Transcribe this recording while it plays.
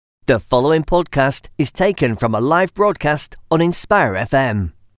The following podcast is taken from a live broadcast on Inspire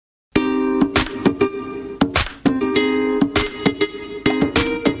FM.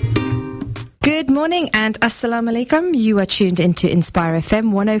 Good morning and Assalamu Alaikum. You are tuned into Inspire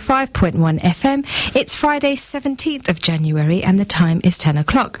FM 105.1 FM. It's Friday 17th of January and the time is 10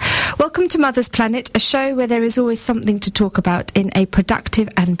 o'clock. Welcome to Mother's Planet, a show where there is always something to talk about in a productive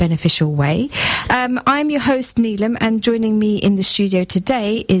and beneficial way. I'm your host Neelam, and joining me in the studio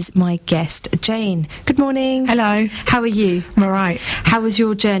today is my guest Jane. Good morning. Hello. How are you? I'm alright. How was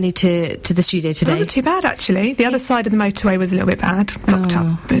your journey to the studio today? It wasn't too bad actually. The other side of the motorway was a little bit bad, blocked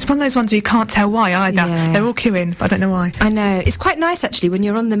up. But it's one of those ones where you can't tell why either. Yeah. They're all queuing, but I don't know why. I know. It's quite nice actually when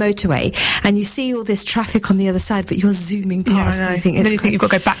you're on the motorway and you see all this traffic on the other side, but you're zooming past. Yeah, I know. And Then you think you've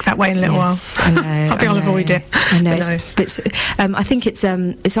got to go back that way in a little while. I know. I think I'll avoid it. I know. No. I think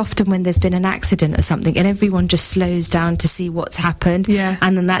it's often when there's been an accident or something and everyone just slows down to see what's happened. Yeah.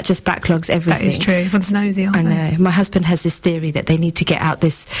 And then that just backlogs everything. That is true. Everyone's nosy, aren't they? I know. My husband has this theory that they need to get out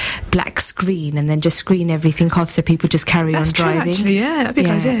this black screen and then just screen everything off so people just carry on driving. That's true, actually. Yeah, that'd be a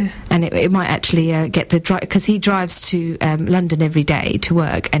good idea. And it might actually get the drive, because he drives to London every day to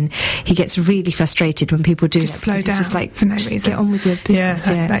work, and he gets really frustrated when people do just that. Slow down. It's just like, for no just reason. get on with your business.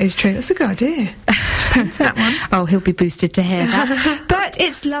 Yeah, that is true. That's a good idea. That one. Oh, he'll be boosted to hear that. But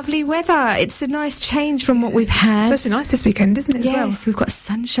it's lovely weather. It's a nice change from what we've had. It's supposed to be nice this weekend, isn't it? Yes, we've got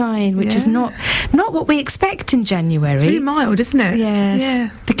sunshine, which is not what we expect in January. It's really mild, isn't it? Yes. Yeah.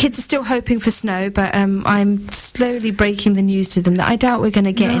 The kids are still hoping for snow, but I'm slowly breaking the news to them that I doubt we're going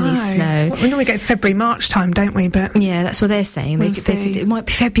to get any snow. Well, we normally get February, March time, don't we? But yeah, that's what they're saying. They said it might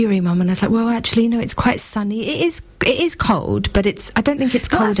be February, Mum, and I was like, well, actually, no, it's quite sunny. It is cold, but I don't think it's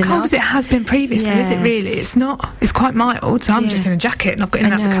cold enough. Not as cold as it has been previously, is it really? It's not. It's quite mild, so I'm just in a jacket and I've got in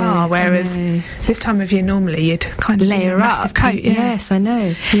and out of the car, whereas this time of year normally you'd kind of layer up. Massive coat, Yes, I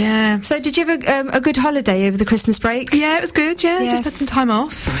know. Yeah. So did you have a good holiday over the Christmas break? Yeah, it was good, just had some time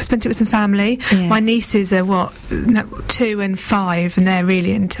off. Spent it with some family. My nieces are 2 and 5 and they're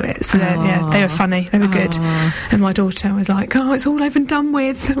really into it, so they were funny, they were good. And my daughter was like, it's all over and done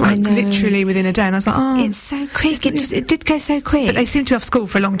with, literally within a day, and I was like, it's so quick. It did go so quick. But they seem to have school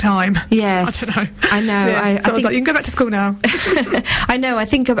for a long time. Yes. I don't know. I know. Yeah. So I was like, you can go back to school now. I know. I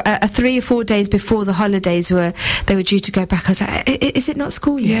think 3 or 4 days before the holidays they were due to go back, I was like, is it not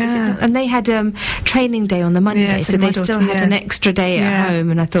school yet? Yeah. And they had training day on the Monday, so they still had an extra day at home.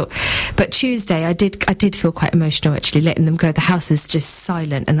 And I thought, but Tuesday I did feel quite emotional actually letting them go. The house was just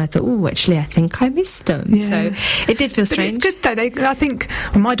silent, and I thought, actually, I think I missed them. Yeah. So it did feel strange. But it's good though. I think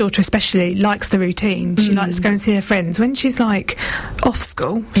my daughter especially likes the routine. She likes to go and see her friends. When she's like off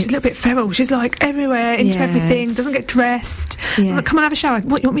school, she's a little bit feral. She's like everywhere, into everything, doesn't get dressed. Like, come on, have a shower.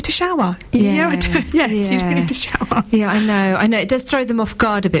 What, you want me to shower? Yeah, I do. Yes, you do need to shower. Yeah, I know. It does throw them off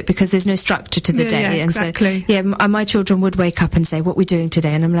guard a bit because there's no structure to the day. Yeah, exactly. And so, my children would wake up and say, what are we doing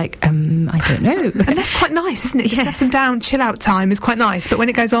today? And I'm like, I don't know. And that's quite nice, isn't it? Just have some down, chill out time is quite nice. But when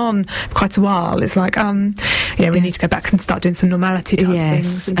it goes on for quite a while, it's like, we need to go back and start doing some normality type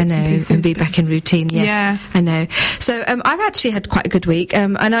things. Yes, I know, and be back in routine. Yes, I know. So I've actually had quite a good week,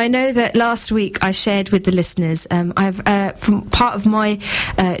 and I know that last week I shared with the listeners. From part of my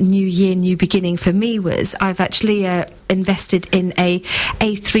new year, new beginning for me was I've actually invested in a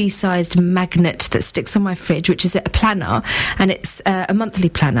A3 sized magnet that sticks on my fridge, which is a planner, and it's a monthly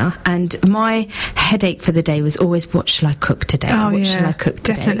planner. And my headache for the day was always, what shall I cook today? What shall I cook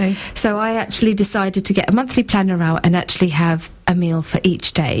today? Definitely. So I actually decided to get a monthly planner out and actually have a meal for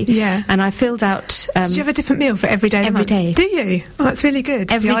each day. Yeah. And I filled out... so do you have a different meal for every day? Every day. Do you? Oh, that's really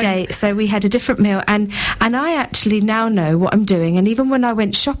good. Every day. So we had a different meal, and I actually now know what I'm doing. And even when I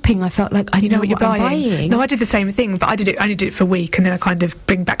went shopping, I felt like I know what you're buying. No, I did the same thing, but I only did it for a week, and then I kind of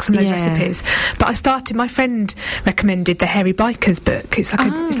bring back some of those recipes. But I started. My friend recommended the Hairy Bikers book. It's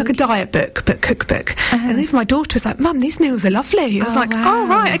like a diet book, but cookbook. And even my daughter was like, "Mum, these meals are lovely." I was like, wow. "Oh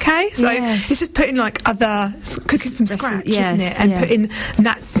right, okay." So it's just putting like other cooking from scratch, isn't it? And putting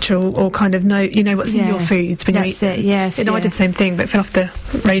natural or kind of what's in your foods when you eat them. Yes, I did the same thing, but fell off the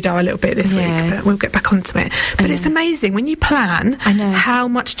radar a little bit this week. But we'll get back onto it. But it's amazing when you plan how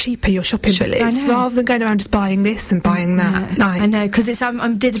much cheaper your shopping bill is, rather than going around just buying this and buying that. I know, because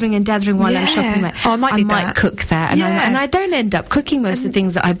I'm dithering and dathering while I'm shopping. Like, I might cook that, and I don't end up cooking most of the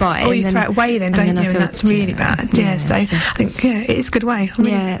things that I buy. Or you throw it away then, don't you? And that's really bad. So I think it is a good way.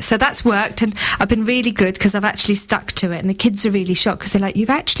 So that's worked, and I've been really good because I've actually stuck to it, and the kids kids are really shocked because they're like, you've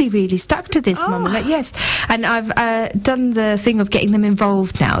actually really stuck to this, Mum. I'm like, yes. And I've done the thing of getting them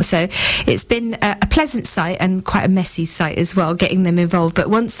involved now. So it's been a pleasant sight and quite a messy sight as well, getting them involved. But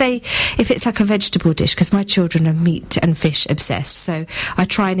if it's like a vegetable dish, because my children are meat and fish obsessed, so I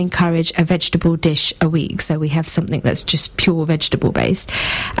try and encourage a vegetable dish a week. So we have something that's just pure vegetable based.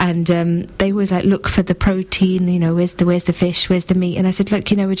 And they always like look for the protein, where's the fish, where's the meat? And I said, look,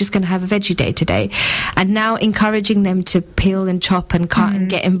 we're just going to have a veggie day today. And now encouraging them to peel and chop and cut and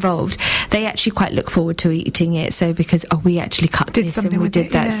get involved, they actually quite look forward to eating it. So because we actually cut this and we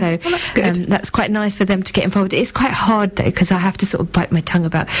did that. So that's good. That's quite nice for them to get involved. It's quite hard though, because I have to sort of bite my tongue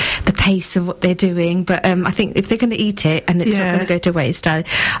about the pace of what they're doing. But I think if they're going to eat it and it's not going to go to waste, I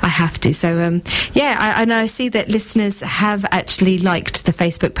have to. So I see that listeners have actually liked the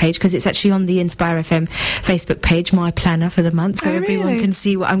Facebook page, because it's actually on the Inspire FM Facebook page, my planner for the month, so everyone can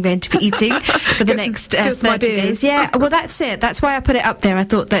see what I'm going to be eating for the next 30 days. Yeah, well, that's it. That's why I put it up there. I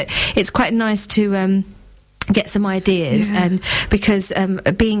thought that it's quite nice to get some ideas, and because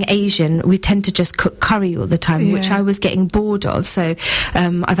being Asian, we tend to just cook curry all the time, which I was getting bored of. So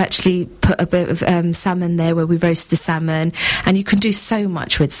I've actually put a bit of salmon there, where we roast the salmon, and you can do so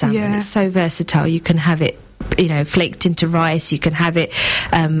much with salmon. It's so versatile. You can have it flaked into rice, you can have it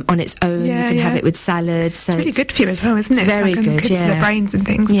on its own, you can have it with salad. So it's really good for you as well, isn't it? Very good. Good for the brains and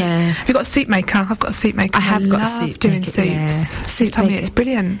things. Have you got a soup maker? I've got a soup maker. I have got a soup doing soups. This time it's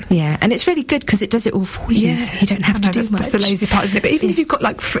brilliant. Yeah, and it's really good because it does it all for you, so you don't have to do much. That's the lazy part, isn't it? But even if you've got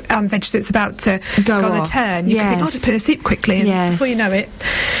like veg that's about to go on the turn, you can think, I'll just put in a soup quickly, and before you know it,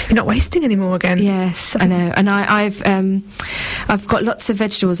 you're not wasting anymore again. Yes, I know. And I've got lots of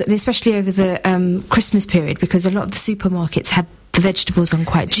vegetables, and especially over the Christmas period, because a lot of the supermarkets had the vegetables on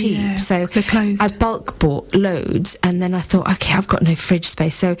quite cheap, so I bulk bought loads, and then I thought, okay, I've got no fridge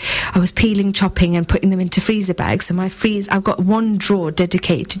space, so I was peeling, chopping and putting them into freezer bags. So I've got one drawer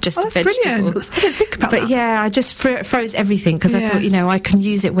dedicated just to vegetables. Brilliant. I didn't think about that. But I just froze everything, because I thought, I can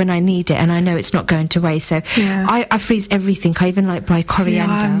use it when I need it, and I know it's not going to waste. So I freeze everything. I even buy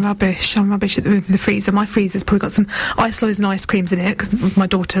coriander. I'm rubbish with the freezer. My freezer's probably got some ice and ice creams in it, because my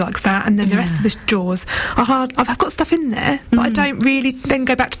daughter likes that, and then the rest of the drawers are hard. I've got stuff in there, but I don't really then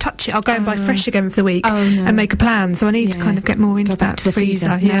go back to touch it. I'll go and buy fresh again for the week and make a plan. So I need to kind of get more into that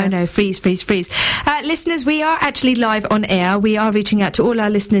freezer. No, freeze. Listeners, we are actually live on air. We are reaching out to all our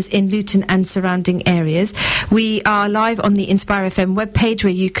listeners in Luton and surrounding areas. We are live on the Inspire FM webpage,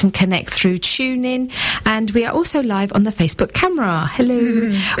 where you can connect through TuneIn, and we are also live on the Facebook camera.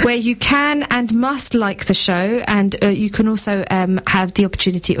 Hello. Where you can and must like the show, and you can also have the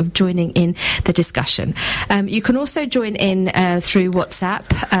opportunity of joining in the discussion. You can also join in through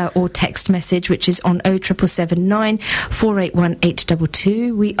WhatsApp or text message, which is on 07779 481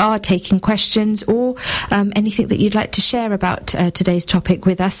 822. We are taking questions or anything that you'd like to share about today's topic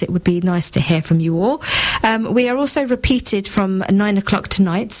with us. It would be nice to hear from you all. We are also repeated from 9 o'clock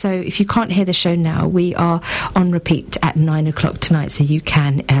tonight, so if you can't hear the show now, we are on repeat at 9 o'clock tonight, so you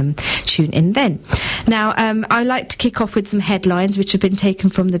can tune in then. Now, I'd like to kick off with some headlines which have been taken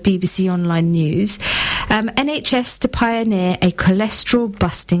from the BBC Online News. NHS to pioneer a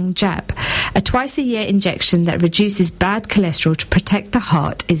cholesterol-busting jab. A twice-a-year injection that reduces bad cholesterol to protect the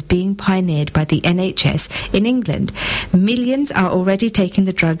heart is being pioneered by the NHS in England. Millions are already taking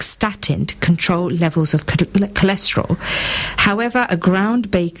the drug statin to control levels of cholesterol. However, a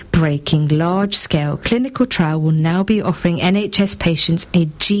groundbreaking large-scale clinical trial will now be offering NHS patients a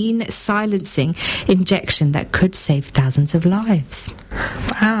gene-silencing injection that could save thousands of lives.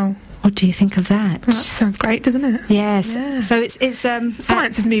 Wow. What do you think of that? Well, that sounds great, doesn't it? Yes. Yeah. So it's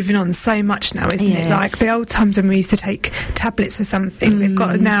science is moving on so much now, isn't it? Like the old times when we used to take tablets or something, they've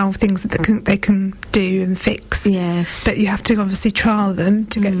got now things that they can do and fix. Yes. But you have to obviously trial them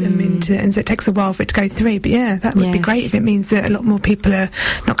to get them into, and so it takes a while for it to go through. But that would be great if it means that a lot more people are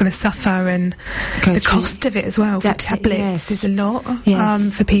not going to suffer, and the cost of it as well for tablets is a lot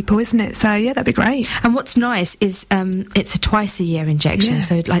for people, isn't it? So that'd be great. And what's nice is it's a twice-a-year injection,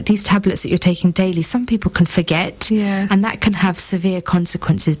 so like these tablets that you're taking daily, some people can forget, and that can have severe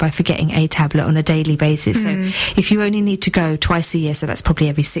consequences by forgetting a tablet on a daily basis. So if you only need to go twice a year, so that's probably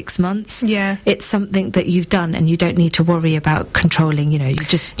every 6 months, it's something that you've done, and you don't need to worry about controlling, you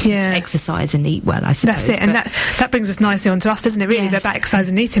just exercise and eat well, I suppose. That's it. And that brings us nicely onto us, doesn't it, really, about exercise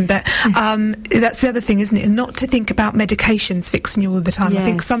and eating. But that's the other thing, isn't it, is not to think about medications fixing you all the time. I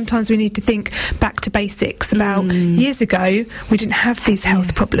think sometimes we need to think back to basics. About years ago, we didn't have these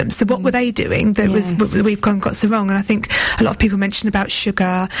health problems. So what were they doing that we've got so wrong? And I think a lot of people mention about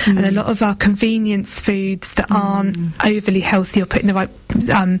sugar and a lot of our convenience foods that aren't overly healthy or put in the right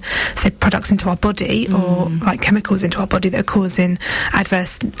say products into our body or like chemicals into our body that are causing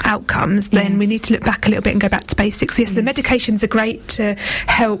adverse outcomes, then we need to look back a little bit and go back to basics. Yes, the medications are great to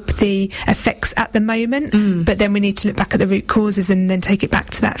help the effects at the moment, but then we need to look back at the root causes and then take it back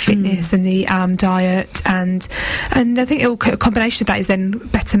to that fitness and the diet, and I think a combination of that is then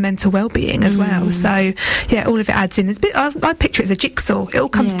better mental well-being as well. So yeah, all of it adds in. It's a bit, I picture it as a jigsaw. It all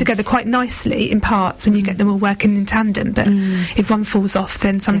comes together quite nicely in parts when you get them all working in tandem, but if one falls off,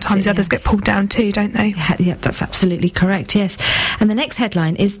 then sometimes the others get pulled down too, don't they? Yeah, that's absolutely correct, yes. And the next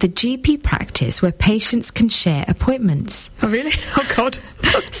headline is the GP practice where patients can share appointments. Oh really? Oh God.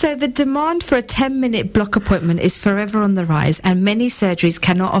 So the demand for a 10-minute block appointment is forever on the rise, and many surgeries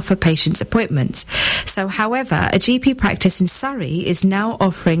cannot offer patients appointments. So however, a GP practice in Surrey is now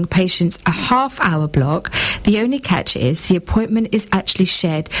offering patients a half-hour block. The only catch is the appointment is actually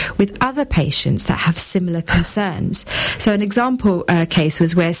shared with other patients that have similar concerns. So an example case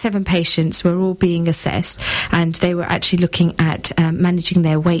was where 7 patients were all being assessed, and they were actually looking at managing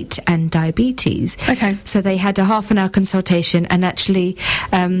their weight and diabetes. Okay. So they had a half-an-hour consultation, and actually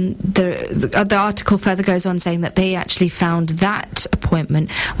the article further goes on saying that they actually found that appointment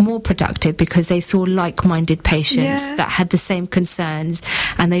more productive because they saw like-minded patients that had the same concerns,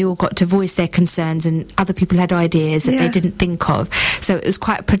 and they all got to voice their concerns, and other people had ideas that they didn't think of. So it was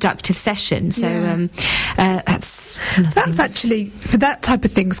quite a productive session. So that's actually, for that type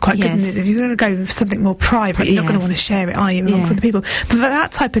of thing, is quite good. If you're going to go with something more private, you're not going to want to share it, are you, amongst other people? But for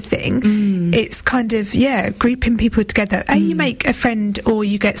that type of thing, it's kind of grouping people together. You make a friend, or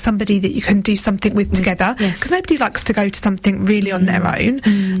you get somebody that you can do something with together, because nobody likes to go to something really on their own.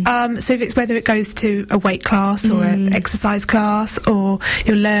 So if it's whether it goes to a weight class or an exercise class or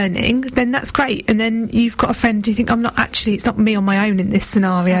you're learning, then that's great. And then you've got a friend you think, it's not me on my own in this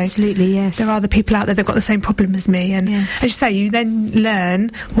scenario. Absolutely, yes. There are other people out there that have got the same problem as me, and as you say, you then learn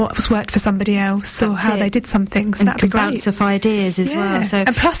what was worked for somebody else or how they did something. So that'd be great. Bounce off ideas as well. So,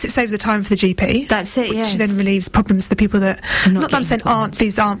 and plus it saves the time for the GP. That's it, which then relieves problems for the people that, not that I'm saying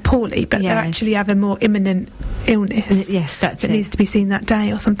these aren't poorly, but they actually have a more imminent illness. Yes, that's that needs to be seen that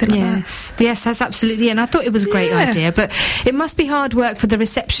day or something like that. Yes, that's absolutely. And I thought it was a great idea, but it must be hard work for the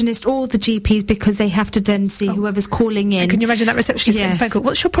receptionist or the GPs, because they have to then see whoever's calling in. And can you imagine that receptionist getting a phone call?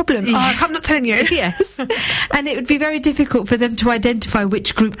 What's your problem? I'm not telling you. Yes. And it would be very difficult for them to identify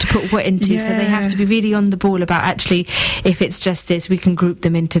which group to put what into, so they have to be really on the ball about actually, if it's just this, we can group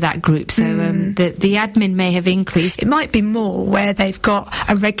them into that group. So the admin may have increased. It might be more where they've got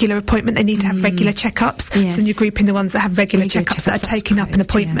a regular appointment, they need to have regular checkups, so then you're grouping the ones that have regular checkups that are taking up an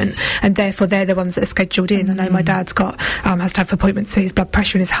appointment, and therefore they're the ones that are scheduled in. I know my dad's got has to have appointments for his blood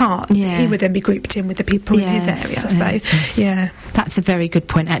pressure and his heart, so he would then be grouped in with the people in his area. So that's a very good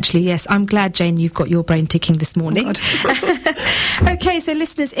point, actually. Yes, I'm glad, Jane, you've got your brain ticking this morning. Okay, so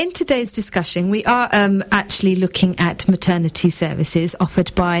listeners, in today's discussion we are actually looking at maternity services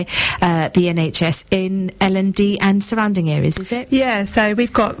offered by the NHS in L&D and surrounding areas, is it? Yeah, so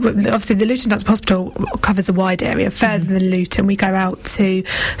we've got, obviously the Luton Dunsp Hospital covers a wide area. Further than Luton, we go out to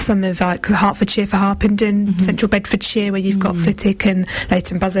some of like Hertfordshire for Harpenden, Central Bedfordshire, where you've got Flitwick and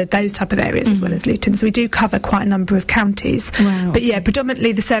Leighton Buzzard, those type of areas, as well as Luton. So we do cover quite a number of counties. Wow. But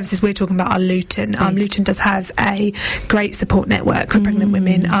predominantly the services we're talking about are Luton. Luton does have a great support network for pregnant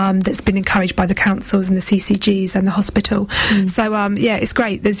women that's been encouraged by the councils and the CCGs and the hospital. So it's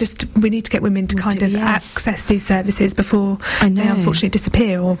great. We need to get women to kind of access these services before they unfortunately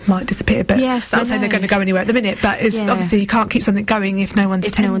disappear or might disappear. But I'm not saying they're going to go anywhere at the minute, but obviously you can't keep something going if no one's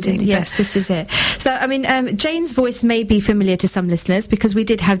attending. Yes, this is it. So I mean, Jane's voice may be familiar to some listeners, because we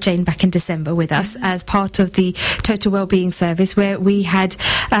did have Jane back in December with us as part of the Total Wellbeing Service, where we had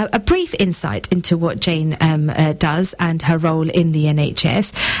a brief insight into what Jane does and her role in the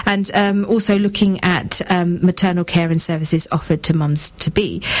NHS, and also looking at maternal care and services offered to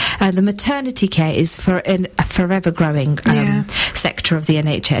mums-to-be. The maternity care is for a forever growing sector of the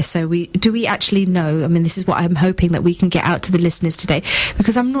NHS. So we actually know, I mean, this is what I'm hoping that we can get out to the listeners today,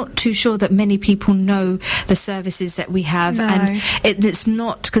 because I'm not too sure that many people know the services that we have. And it's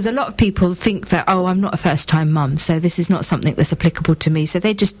not, because a lot of people think that, I'm not a first-time mum, so this is not something that's applicable to me, so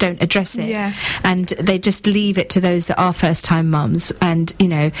they just don't address it, and they just leave it to those that are first-time mums. And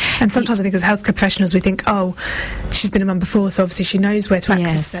and sometimes I think as healthcare professionals we think, she's been a mum before, so obviously she knows where to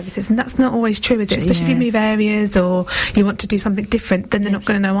access services, and that's not always true, is it? Especially if you move areas or you want to do something different, different, then they're not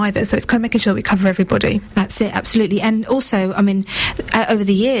going to know either. So it's kind of making sure that we cover everybody. That's it, absolutely. And also, I mean, over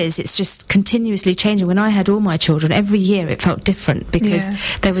the years, it's just continuously changing. When I had all my children, every year it felt different because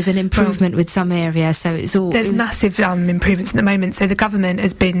there was an improvement with some area. So it's all... There's massive improvements at the moment. So the government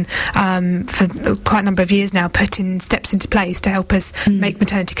has been, for quite a number of years now, putting steps into place to help us make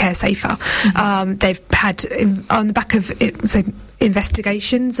maternity care safer. They've had, on the back of it, so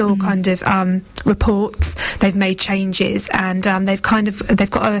investigations or kind of reports, they've made changes, and they've got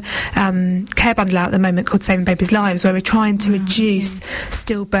a care bundle out at the moment called Saving Babies' Lives, where we're trying to reduce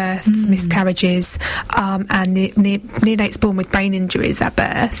stillbirths, miscarriages, and neonates born with brain injuries at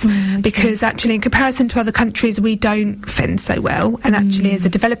birth, because actually in comparison to other countries we don't fend so well, and actually as a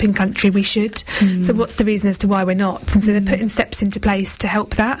developing country we should. So what's the reason as to why we're not? And so they're putting steps into place to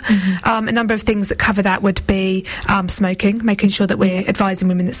help that. A number of things that cover that would be smoking, making sure that we're advising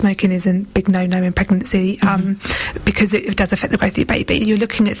women that smoking is a big no-no in pregnancy, because it does affect the growth of your baby. You're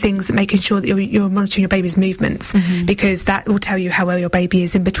looking at things that making sure that you're monitoring your baby's movements, because that will tell you how well your baby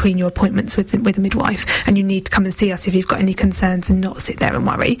is in between your appointments with a midwife, and you need to come and see us if you've got any concerns and not sit there and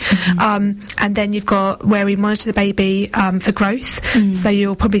worry. And then you've got where we monitor the baby for growth, so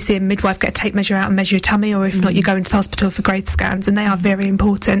you'll probably see a midwife get a tape measure out and measure your tummy, or if not you go into the hospital for growth scans, and they are very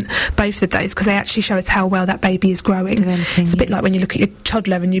important, both of those, because they actually show us how well that baby is growing. It's a bit like when you look at your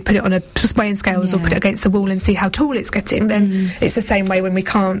toddler and you put it on a weighing scales or put it against the wall and see how tall it's getting, then it's the same way when we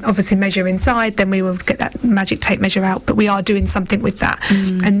can't obviously measure inside, then we will get that magic tape measure out, but we are doing something with that.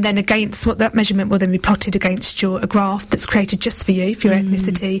 And then against what that measurement will then be plotted against a graph that's created just for you, for your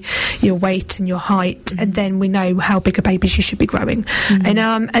ethnicity, your weight and your height, and then we know how big a baby you should be growing.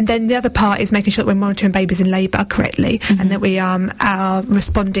 And then the other part is making sure that we're monitoring babies in labour correctly, and that we are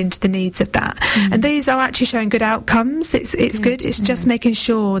responding to the needs of that. And these are actually showing good outcomes. It's good. It's just making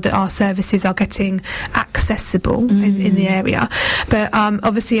sure that our services are getting accessible in the area. But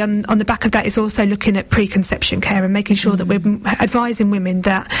obviously on the back of that is also looking at preconception care and making sure that we're advising women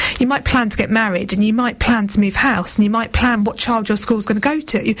that you might plan to get married and you might plan to move house and you might plan what child your school's going to go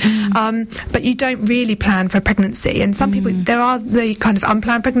to, but you don't really plan for a pregnancy. And some people, there are the kind of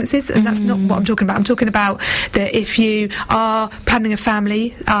unplanned pregnancies, and that's not what I'm talking about. I'm talking about that if you are planning a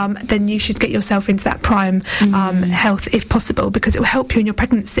family, then you should get yourself into that prime health if possible, because it will help you in your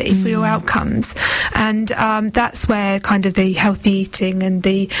pregnancy for your outcomes. And that's where kind of the healthy eating and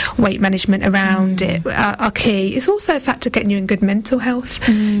the weight management around it are key. It's also a factor getting you in good mental health,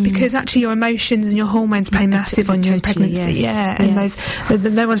 because actually your emotions and your hormones play massive on your pregnancy. And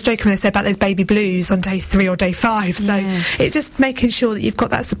no one's joking when they say about those baby blues on day 3 or day 5. So it's just making sure that you've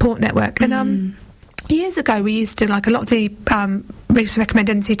got that support network. And years ago we used to, like, a lot of the we used to recommend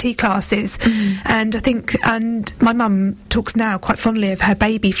NCT classes, and I think, and my mum talks now quite fondly of her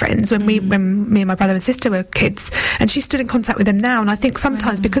baby friends when when me and my brother and sister were kids, and she's still in contact with them now. And I think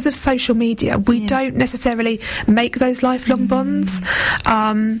sometimes because of social media we don't necessarily make those lifelong bonds.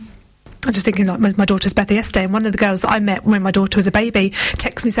 I'm just thinking, like, my daughter's birthday yesterday, and one of the girls that I met when my daughter was a baby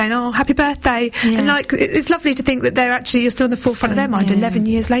texted me saying, "Oh, happy birthday!" And like, it's lovely to think that you're still in the forefront of their mind 11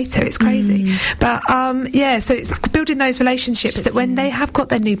 years later. It's crazy, but so it's building those relationships that when they have got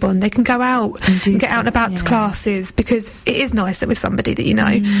their newborn, they can go out and get out and about to classes, because it is nicer with somebody that you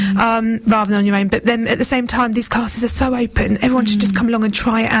know, rather than on your own. But then at the same time, these classes are so open; everyone should just come along and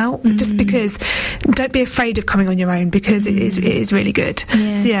try it out. Just because, don't be afraid of coming on your own, because it is really good.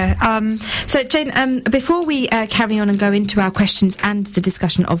 So Jane, before we carry on and go into our questions and the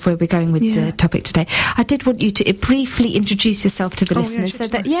discussion of where we're going with the topic today, I did want you to briefly introduce yourself to the listeners, so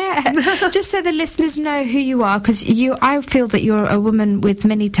that just so the listeners know who you are, because I feel that you're a woman with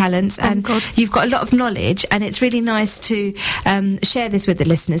many talents, and you've got a lot of knowledge, and it's really nice to share this with the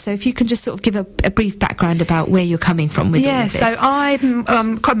listeners. So if you can just sort of give a brief background about where you're coming from with all of this. So I'm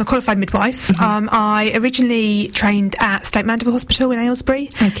a qualified midwife. I originally trained at Stoke Mandeville Hospital in Aylesbury,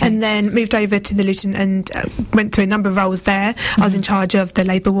 and then moved over to the Luton and went through a number of roles there. I was in charge of the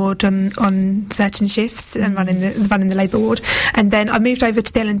labour ward on certain shifts and running the labour ward, and then I moved over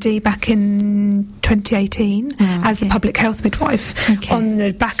to the L&D back in 2018 as the public health midwife, on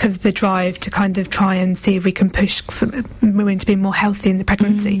the back of the drive to kind of try and see if we can push some women to be more healthy in the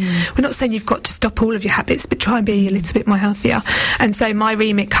pregnancy. We're not saying you've got to stop all of your habits, but try and be a little bit more healthier. And so my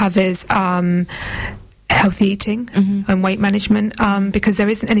remit covers healthy eating and weight management, because there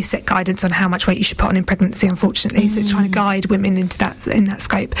isn't any set guidance on how much weight you should put on in pregnancy, unfortunately. So it's trying to guide women into that, in that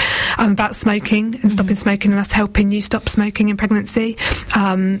scope. about smoking and stopping smoking and us helping you stop smoking in pregnancy.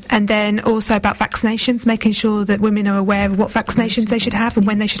 And then also about vaccinations, making sure that women are aware of what vaccinations they should have and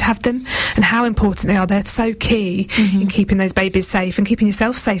when they should have them and how important they are. They're so key in keeping those babies safe and keeping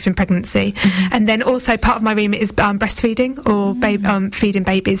yourself safe in pregnancy. And then also part of my remit is breastfeeding or feeding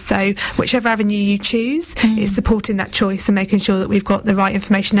babies. So whichever avenue you choose, is supporting that choice and making sure that we've got the right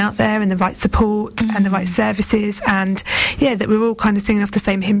information out there and the right support and the right services, and that we're all kind of singing off the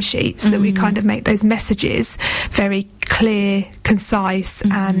same hymn sheet, so that we kind of make those messages very clear, concise,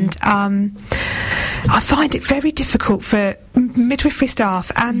 and I find it very difficult for midwifery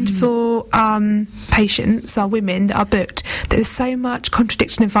staff and for patients, our women that are booked. There's so much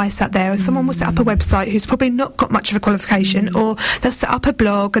contradicting advice out there. Someone will set up a website who's probably not got much of a qualification, or they'll set up a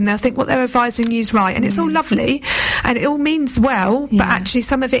blog and they'll think what they're advising you is right, and it's all lovely and it all means well, but actually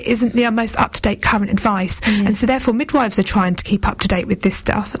some of it isn't the most up-to-date current advice, and so therefore midwives are trying to keep up to date with this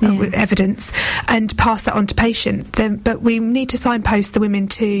stuff, with evidence, and pass that on to patients. But we need to signpost the women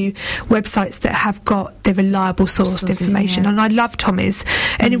to websites that have got the reliable sourced information. And I love Tommy's.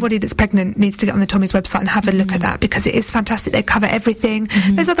 Anybody that's pregnant needs to get on the Tommy's website and have a look at that, because it is fantastic. They cover everything.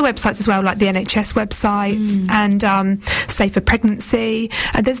 There's other websites as well, like the NHS website and Safer Pregnancy.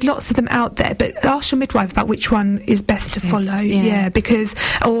 There's lots of them out there, but ask your midwife about which one is best to follow. Because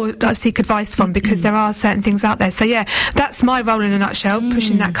or seek advice from, because there are certain things out there. So that's my role in a nutshell,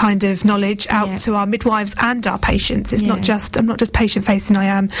 pushing that kind of knowledge out to our midwives and our patients. It's not just, I'm not just patient facing, I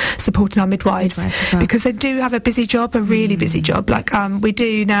am supporting our midwives as well, because they do have a busy job, a really busy job. Like we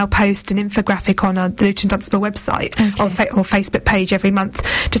do now post an infographic on the Luton Dunstable website or Facebook page every month,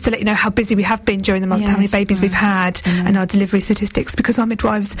 just to let you know how busy we have been during the month, how many babies we've had, and our delivery statistics, because our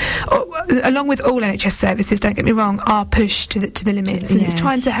midwives, along with all NHS services, don't get me wrong, are pushed to the limits, and it's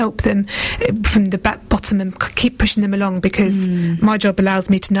trying to help them from the bottom and keep pushing them along, because my job allows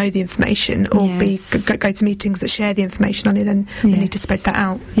me to know the information or go to meetings that share the information on it, and they need to spread that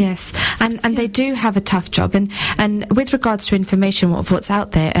out. And they do have a tough job, and with regards to information of what's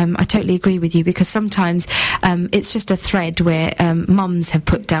out there, I totally agree with you, because sometimes it's just a thread where mums have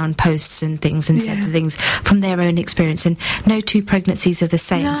put down posts and things and said the things from their own experience, and no two pregnancies are the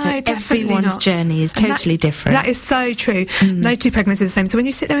same, so everyone's journey is totally different. That is so true. No two pregnancies are the same. So when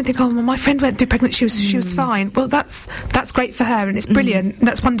you sit there and think, oh, well, my friend went through pregnancy, she was fine, well, that's great for her and it's brilliant,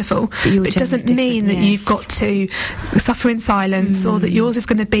 that's wonderful, but it doesn't mean that you've got to suffer in silence, or that yours is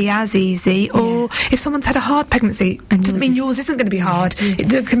going to be as easy, or if someone's had a hard pregnancy, it doesn't mean yours isn't going to be hard.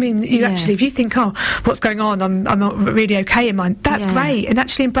 It can mean that you actually, if you think, oh, what's going on, I'm not really okay in mine, that's great, and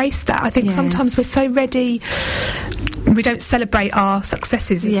actually embrace that. I think sometimes we're so ready, we don't celebrate our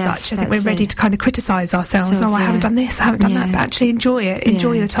successes as such. I think we're ready to kind of criticise ourselves. I haven't done this, I haven't done that, but actually enjoy it,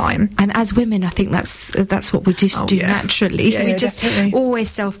 enjoy the time. And as women, I think that's what we just do naturally. We're just always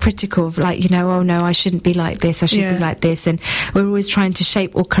self-critical of, like, oh no, I shouldn't be like this, I should be like this, and we're always trying to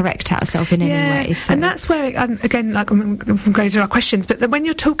shape or correct ourselves in any way. So. And that's where, again, like I'm going to our questions, but when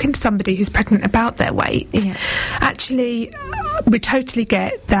you're talking to somebody who's pregnant about their weight, actually, we totally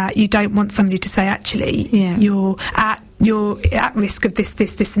get that you don't want somebody to say, actually, you're at risk of this,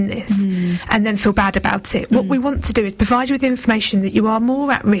 and this, and then feel bad about it. What we want to do is provide you with information that you are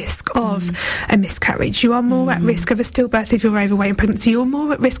more at risk of a miscarriage, you are more at risk of a stillbirth if you're overweight in pregnancy, you're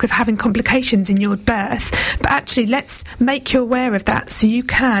more at risk of having complications in your birth, but actually let's make you aware of that so you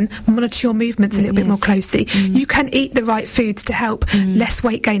can monitor your movements a little bit more closely. You can eat the right foods to help less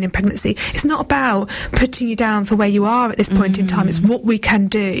weight gain in pregnancy. It's not about putting you down for where you are at this point in time, it's what we can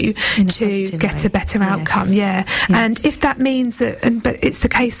do to get a better outcome. And if that means that, but it's the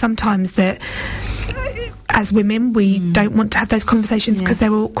case sometimes that as women we don't want to have those conversations because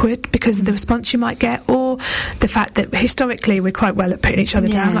they're awkward, because of the response you might get, or the fact that historically we're quite well at putting each other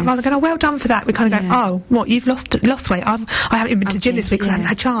down, like rather than, oh, well done for that, we kind of go, oh, what, you've lost weight, I haven't even been to the gym this week because I haven't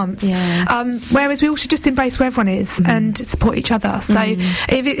had a chance. Whereas we all should just embrace where everyone is and support each other. So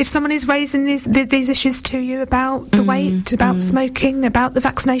if someone is raising these issues to you about the weight, about smoking, about the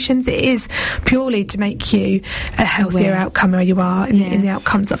vaccinations, it is purely to make you a healthier outcome where you are in the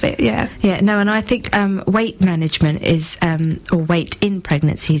outcomes of it. And I think weight management is, or weight in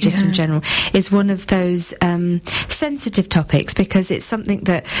pregnancy just in general, is one of those sensitive topics, because it's something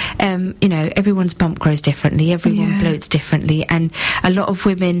that everyone's bump grows differently, everyone bloats differently, and a lot of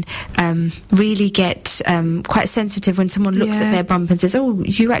women really get quite sensitive when someone looks at their bump and says, oh,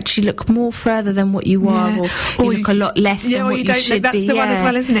 you actually look more further than what you are, or you look a lot less than what you should that's be. The one as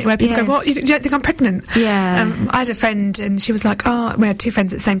well, isn't it, where people go, what, you don't think I'm pregnant? I had a friend and she was like, oh, we had two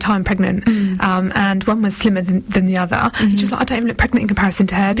friends at the same time pregnant, and one was slimmer than the other, and she was like, I don't even look pregnant in comparison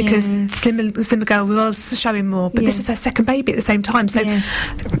to her, because the slimmer girl was was showing more, but this was her second baby at the same time, so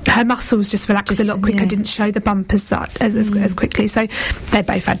her muscles just relaxed a lot quicker, didn't show the bump as quickly. So they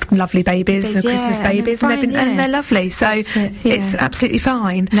both had lovely babies, the Christmas babies, and they're lovely. So it's absolutely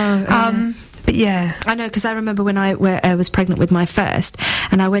fine. But I know, because I remember when I was pregnant with my first,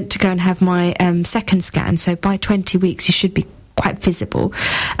 and I went to go and have my second scan. So by 20 weeks, you should be quite visible,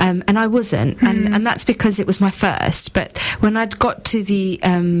 and I wasn't, and that's because it was my first. But when I'd got to the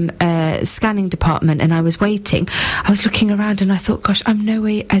scanning department and I was waiting, I was looking around and I thought, gosh, I'm no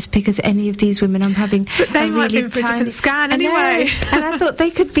way as big as any of these women. I'm having but they might really be for a different scan anyway. And I thought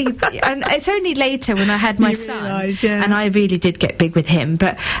they could be, and it's only later when I had my son, and I really did get big with him,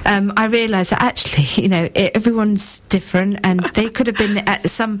 but I realised that actually, everyone's different, and they could have been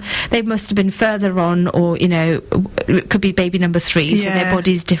they must have been further on, or it could be baby number 3, so their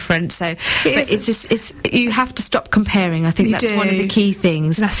body's different. So it's you have to stop comparing. I think that's one of the key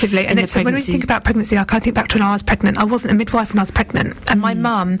things massively. And when we think about pregnancy, I think back to when I was pregnant. I wasn't a midwife when I was pregnant, and my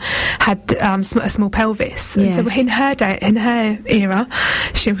mum had a small pelvis. And so in her era,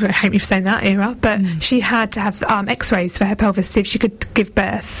 she would hate me for saying that era, but she had to have X-rays for her pelvis to see if she could give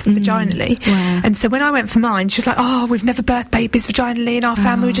birth vaginally. And so when I went for mine, she was like, "Oh, we've never birthed babies vaginally in our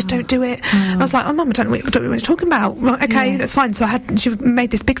family. We just don't do it." I was like, "Oh, Mum, I don't know what you're talking about." Right, okay, that's fine. So she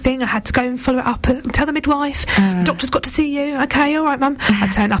made this big thing. I had to go and follow it up and tell the midwife, "The doctor's got to see you." Okay, all right, Mum. I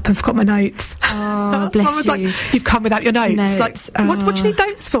turned up and forgot my notes. Oh, bless Mum was you. Like, "You've come without your notes." Like, what do you need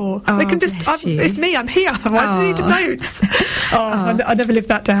notes for? They can just. It's me. I'm here. Why do you need notes? I never lived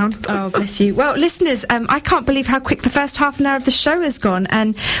that down. Oh, bless you. Well, listeners, I can't believe how quick the first half an hour of the show has gone,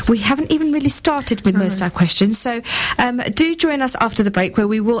 and we haven't even really started with most of our questions. So do join us after the break, where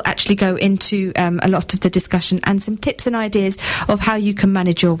we will actually go into a lot of the discussion and some tips and ideas of how you can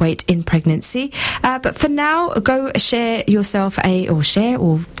manage your weight in pregnancy. But for now, go share yourself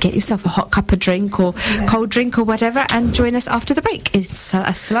or get yourself a hot cup of drink or cold drink or whatever, and join us after the break. It's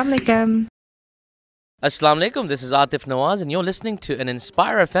Assalamu Alaikum. Assalamu Alaikum, this is Atif Nawaz, and you're listening to an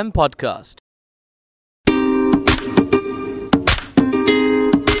Inspire FM podcast.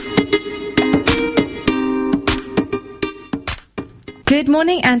 Good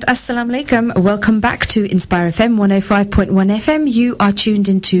morning and Assalamu Alaikum. Welcome back to Inspire FM 105.1 FM. You are tuned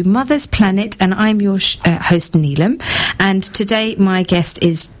into Mother's Planet, and I'm your host Neelam. And today my guest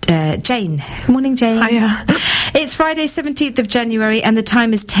is Jane. Good morning, Jane. Hiya. It's Friday 17th of January and the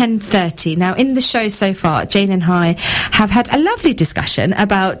time is 10:30. Now, in the show so far, Jane and I have had a lovely discussion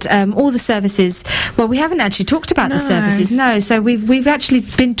about all the services. Well, we haven't actually talked about the services, no. So we've actually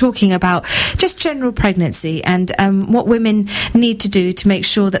been talking about just general pregnancy and what women need to do to make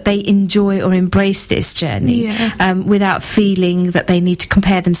sure that they enjoy or embrace this journey without feeling that they need to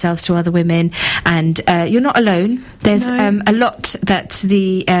compare themselves to other women. And you're not alone. There's a lot that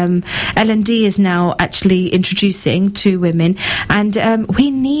the L&D is now actually introducing to women, and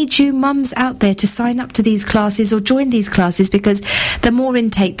we need you mums out there to sign up to these classes or join these classes, because the more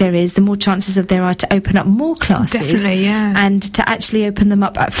intake there is, the more chances there are to open up more classes. Definitely, and to actually open them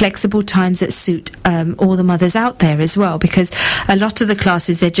up at flexible times that suit all the mothers out there as well, because a lot of the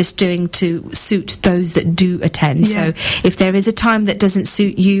classes they're just doing to suit those that do attend. So if there is a time that doesn't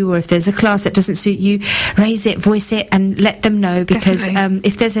suit you, or if there's a class that doesn't suit you, raise it, voice it, and let them know, because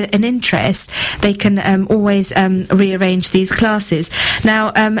if there's an interest, they can always rearrange these classes.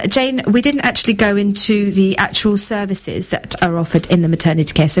 Now, Jane, we didn't actually go into the actual services that are offered in the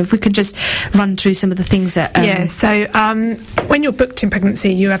maternity care, so if we could just run through some of the things that... so when you're booked in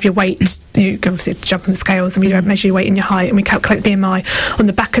pregnancy, you have your weight, you obviously jump on the scales, and we measure your weight and your height, and we calculate the BMI. On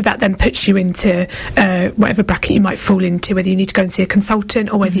the back of that then puts you into whatever bracket you might fall into, whether you need to go and see a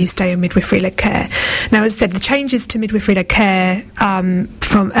consultant or whether you stay in midwifery-led care. Now, as I said, the changes to midwifery-led care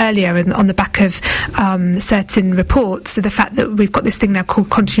from earlier and on the back of certain reports, so the fact that we've got this thing now called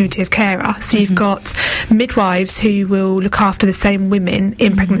continuity of carer. So you've got midwives who will look after the same women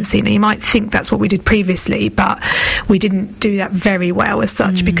in pregnancy. Now, you might think that's what we did previously, but we didn't do that very well as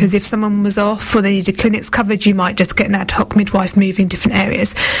such, because if someone was off or they needed clinics covered, you might just get an ad hoc midwife moving different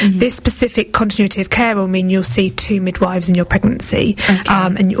areas. This specific continuity of care will mean you'll see 2 midwives in your pregnancy,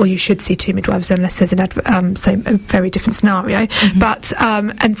 or you should see 2 midwives unless there's a very different scenario. But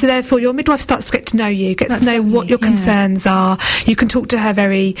and so therefore your midwife starts to get to know you, get to know what your concerns are. You can talk to her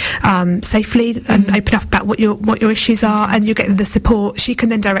very safely and open up about what your issues are, and you get the support. She can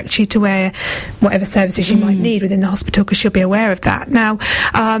then direct you to whatever services you might need within the hospital, because she'll be aware of that. Now,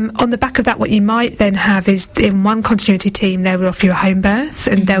 on the back of that, what you might then have is, in one continuity team, they will offer you a home birth,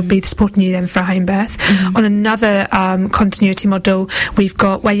 and they'll be supporting you then for a home birth. On another continuity model, we've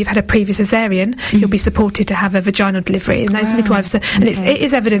got where you've had a previous cesarean, you'll be supported to have a vaginal delivery, and those midwives it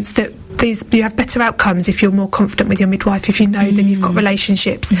is evidence that you have better outcomes if you're more confident with your midwife, if you know them, you've got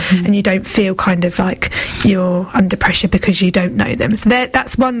relationships, and you don't feel kind of like you're under pressure because you don't know them. So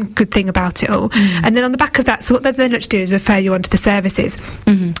that's one good thing about it all. And then on the back of that, so what they then look to do is refer you on to the services.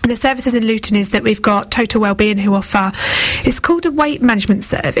 And the services in Luton is that we've got Total Wellbeing, who offer, it's called a weight management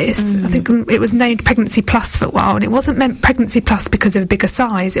service. I think it was named Pregnancy Plus for a while, and it wasn't meant Pregnancy Plus because of a bigger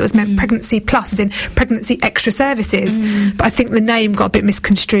size. It was meant Pregnancy Plus as in pregnancy extra services. But I think the name got a bit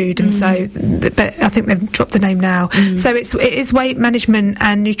misconstrued, and so but I think they've dropped the name now. So it is weight management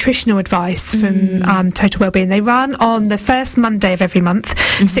and nutritional advice from Total Wellbeing. They run on the first Monday of every month,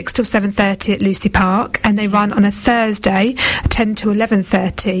 6 till 7:30 at Lucy Park, and they run on a Thursday, 10 to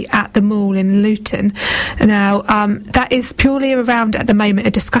 11:30 at the Mall in Luton. Now, that is purely around, at the moment,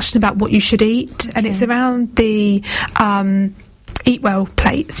 a discussion about what you should eat, and it's around the Eat Well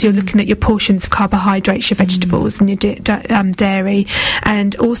plates. You're looking at your portions of carbohydrates, your vegetables, and your dairy,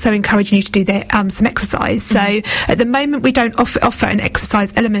 and also encouraging you to do some exercise. So at the moment we don't offer an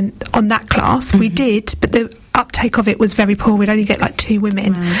exercise element on that class. We did, but the uptake of it was very poor. We'd only get like 2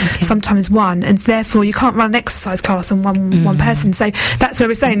 women, sometimes 1, and therefore you can't run an exercise class on one person. So that's where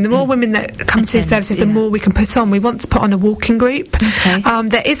we're saying the more women that come to the services, the more we can put on. We want to put on a walking group.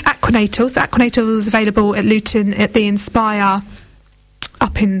 There is Aquanatal. So Aquanatal is available at Luton at the Inspire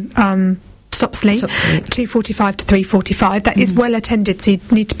up in Stopsley, 2:45 to 3:45. That is well attended, so you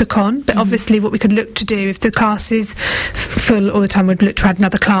need to book on. But obviously what we could look to do, if the class is full all the time, we'd look to add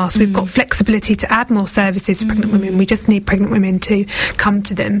another class. We've got flexibility to add more services for pregnant women. We just need pregnant women to come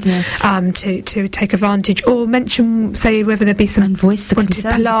to them, to take advantage, or mention, say, whether there be some voice the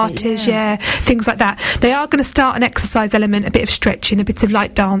Pilates, things like that. They are going to start an exercise element, a bit of stretching, a bit of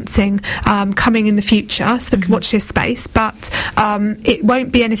light dancing coming in the future, so watch this space. But it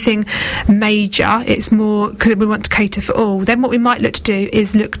won't be anything major. It's more because we want to cater for all. Then what we might look to do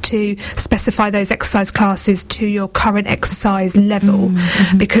is look to specify those exercise classes to your current exercise level,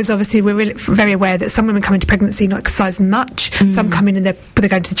 because obviously we're really very aware that some women come into pregnancy not exercising much, some come in and they're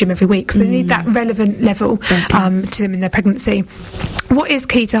going to the gym every week, so they need that relevant level to them in their pregnancy. What is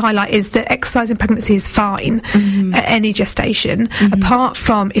key to highlight is that exercise in pregnancy is fine at any gestation, apart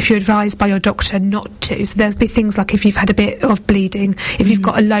from if you're advised by your doctor not to. So there'll be things like if you've had a bit of bleeding, if you've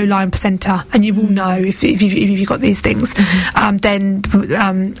got a low lying placenta, and you will know if you've got these things, then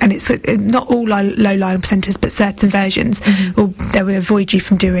and it's not all low lying placentas, but certain versions they will avoid you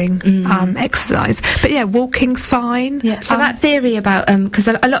from doing exercise. But walking's fine. So that theory about because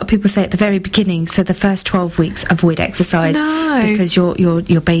a lot of people say at the very beginning, so the first 12 weeks avoid exercise because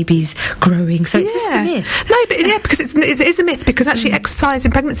your baby's growing. So it's just a myth. No, but because it is a myth, because actually exercise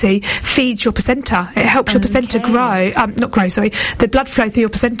in pregnancy feeds your placenta. It helps your placenta grow. The blood flow through your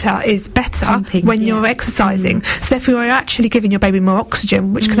placenta is better when you're exercising. So therefore you're actually giving your baby more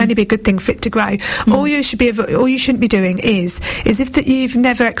oxygen, which can only be a good thing for it to grow. All you shouldn't be doing is if that you've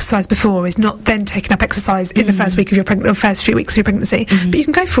never exercised before, is not then taking up exercise in the first week of your first few weeks of your pregnancy. But you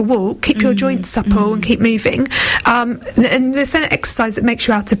can go for a walk, keep your joints supple and keep moving. And there's certain exercise that makes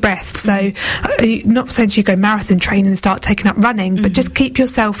you out of breath. So not saying you go marathon training and start taking up running, but just keep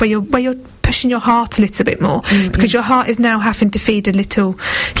yourself where you're pushing your heart a little bit more, because your heart is now having to feed a little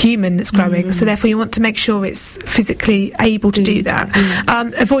human that's growing, so therefore you want to make sure it's physically able to do that.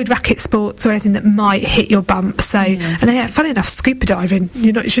 Avoid racket sports or anything that might hit your bump. So and then funny enough, scuba diving,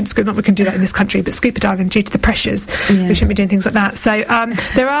 you shouldn't not we can do that in this country, but scuba diving, due to the pressures, we shouldn't be doing things like that. So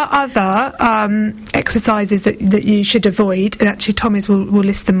there are other exercises that you should avoid, and actually Tommy's will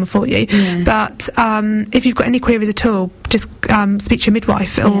list them for you. But if you've got any queries at all, just speak to your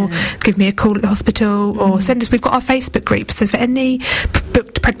midwife or give me a call at the hospital, or send us. We've got our Facebook group, so for any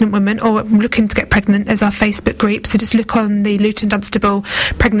booked pregnant woman or looking to get pregnant, there's our Facebook group. So just look on the Luton Dunstable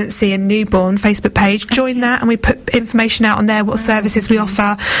Pregnancy and Newborn Facebook page, join that, and we put information out on there, what services we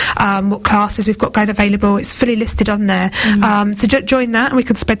offer, what classes we've got going available. It's fully listed on there. So join that and we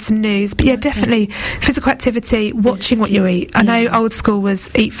can spread some news. But definitely physical activity, watching what you eat. I know old school was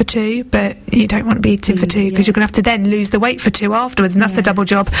eat for 2, but you don't want to be eating for 2, because you're going to have to then lose the weight for 2 afterwards, and that's the double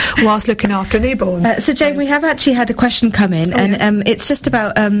job whilst looking after a newborn. So Jane, we have actually had a question come in, and it's just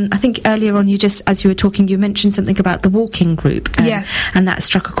about I think earlier on, as you were talking, you mentioned something about the walking group, and that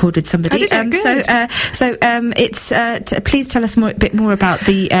struck a chord with somebody. Please tell us a bit more about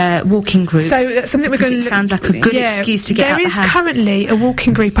the walking group. So that's something we're going to. It sounds like a good excuse to get out the house. There is currently a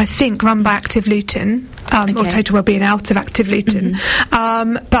walking group, I think, run by Active Luton. Or Total Wellbeing out of Active Luton.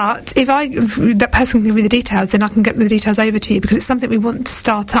 But if that person can give me the details, then I can get the details over to you, because it's something we want to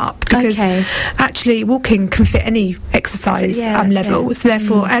start up, because actually walking can fit any exercise level. So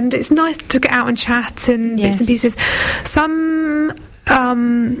therefore, and it's nice to get out and chat and bits and pieces. Some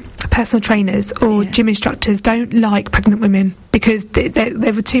personal trainers or gym instructors don't like pregnant women because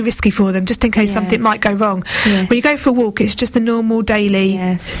they were too risky for them, just in case something might go wrong. When you go for a walk, it's just a normal daily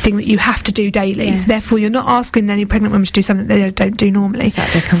thing that you have to do daily. So therefore, you're not asking any pregnant women to do something they don't do normally.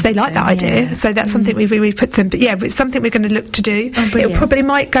 So they like that idea. So that's something we've put to them. But it's something we're going to look to do. It probably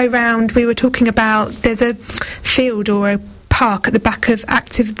might go round. We were talking about there's a field or a park at the back of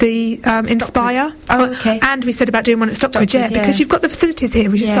Actively Inspire. And we said about doing one at Stockwood, because you've got the facilities here,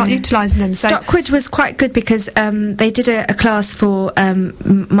 we should start utilising them. So Stockwood was quite good because they did a class for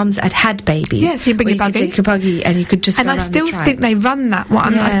mums that had babies. So you bring your buggy. You could take a buggy and you could just and I still think they run that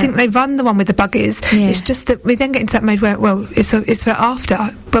one. I think they run the one with the buggies. It's just that we then get into that mode where it's for after.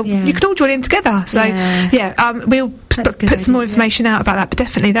 Well, you can all join in together. So we'll put some more information out about that, but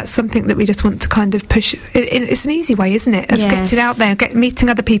definitely that's something that we just want to kind of push. It's an easy way, isn't it, of getting out there, meeting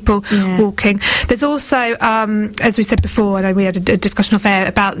other people, walking. There's also, as we said before, I know we had a discussion off air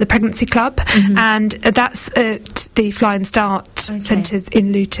about the pregnancy club, and that's at the Fly and Start centres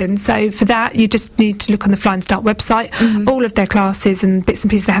in Luton. So for that, you just need to look on the Fly and Start website. All of their classes and bits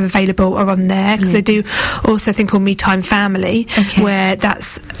and pieces they have available are on there, because they do also a thing called Me Time Family, where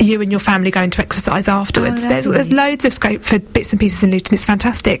that's you and your family going to exercise afterwards. There's loads of scope for bits and pieces in Luton. It's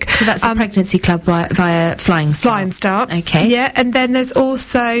fantastic. So that's a pregnancy club via Flying Start. And then there's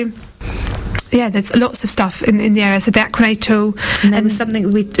also there's lots of stuff in the area. So the acronatal, and there was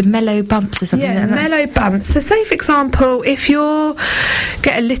something with mellow bumps or something. Mellow bumps. So say, for example, if you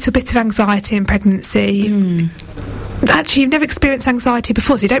get a little bit of anxiety in pregnancy, actually you've never experienced anxiety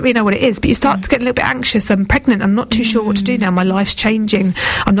before, so you don't really know what it is, but you start to get a little bit anxious. I'm pregnant, I'm not too sure what to do now, my life's changing,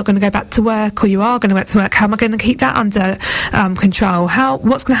 I'm not going to go back to work, or you are going to go back to work, how am I going to keep that under control,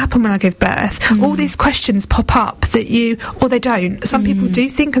 what's going to happen when I give birth? All these questions pop up or they don't. Some people do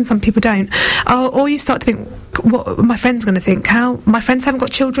think and some people don't, or you start to think, what my friends going to think, how my friends haven't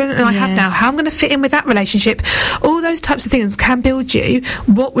got children and I have now, how I'm going to fit in with that relationship. All those types of things can build you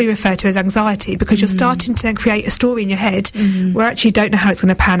what we refer to as anxiety, because you're starting to then create a story in your head where actually you don't know how it's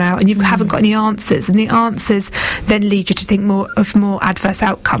going to pan out, and you haven't got any answers, and the answers then lead you to think more adverse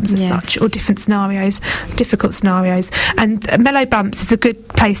outcomes as such, or difficult scenarios. And mellow bumps is a good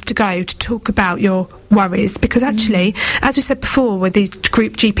place to go to talk about your worries, because actually, as we said before with these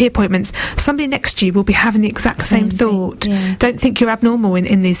group GP appointments, somebody next to you will be having the exact same thought. Don't think you're abnormal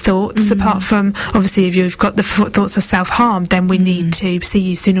in these thoughts, apart from obviously if you've got the thoughts of self-harm, then we need to see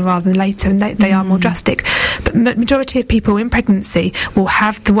you sooner rather than later, and they are more drastic. But majority of people in pregnancy will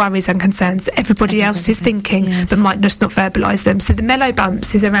have the worries and concerns that everybody else is thinking, but might just not verbalise them. So the mellow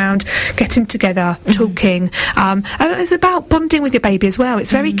bumps is around getting together, talking, and it's about bonding with your baby as well.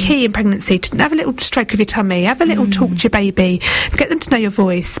 It's very key in pregnancy to have a little stroke of your tummy, have a little talk to your baby, get them to know your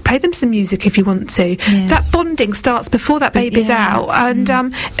voice, play them some music if you want to. That bonding starts before that baby's out,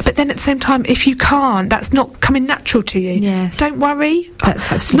 and but then at the same time, if you can't, that's not coming natural to you. Don't worry,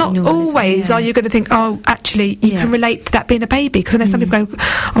 that's absolutely not always are you going to think, oh, actually you can relate to that being a baby, because I know some people go,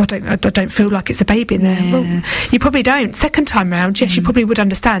 oh, I don't feel like it's a baby in there. Well, you probably don't. Second time round, yes, you probably would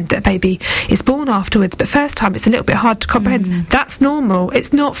understand that a baby is born afterwards, but first time it's a little bit hard to comprehend. That's normal.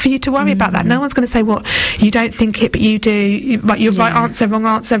 It's not for you to worry about that. No one's going to say, what, you don't think it but you do, you're right answer, wrong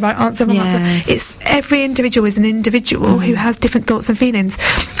answer, right answer, wrong answer. It's every individual is an individual who has different thoughts and feelings,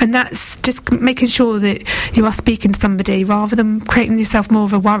 and that's just making sure that you are speaking to somebody rather than creating yourself more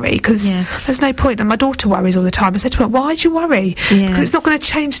of a worry, because there's no point. And my daughter worries all the time. I said to her, why do you worry? Because it's not going to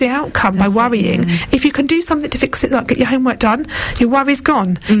change the outcome by worrying. If you can do something to fix it, like get your homework done, your worry's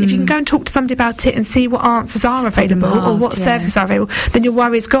gone. If you can go and talk to somebody about it and see what answers are available or what services are available, then your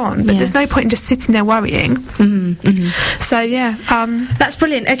worry's gone. But there's no point in just sitting there worrying. So that's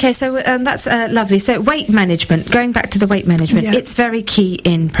brilliant. Okay, so that's lovely. So weight management, going back to the weight management, it's very key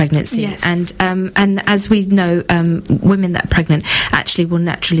in pregnancy, and as we know, women that are pregnant actually will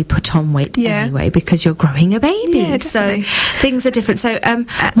naturally put on weight anyway, because you're growing a baby, so things are different. So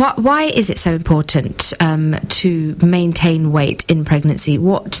why is it so important to maintain weight in pregnancy?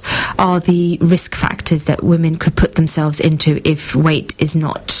 What are the risk factors that women could put themselves into if weight is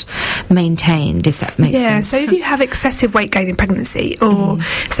not maintained, if that makes sense? So if you have excessive weight gain in pregnancy, or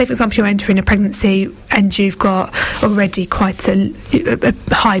say for example you're entering a pregnancy and you've got already quite a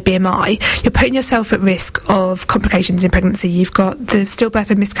high BMI, you're putting yourself at risk of complications in pregnancy. You've got the stillbirth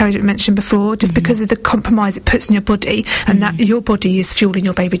and miscarriage that we mentioned before, just because of the compromise it puts in your body, and that your body is fueling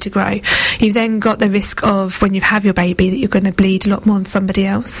your baby to grow. You've then got the risk of, when you have your baby, that you're going to bleed a lot more than somebody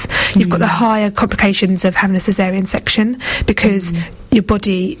else. You've got the higher complications of having a cesarean section, because your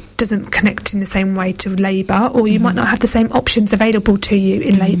body doesn't connect in the same way to labour, or you might not have the same options available to you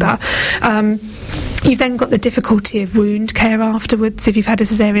in labour. You've then got the difficulty of wound care afterwards if you've had a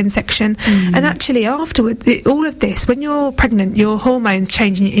caesarean section. And actually afterwards, all of this, when you're pregnant, your hormones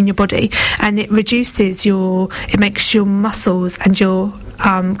change in your body, and it makes your muscles and your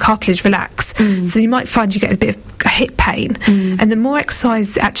cartilage relax. So you might find you get a bit of hip pain. And the more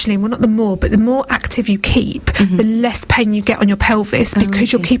exercise, actually, well, not the more, but the more active you keep, the less pain you get on your pelvis,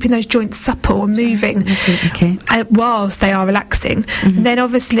 because you're keeping those joints supple and moving whilst they are relaxing. And then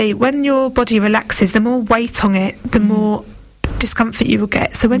obviously when your body relaxes, the more weight on it, the more discomfort you will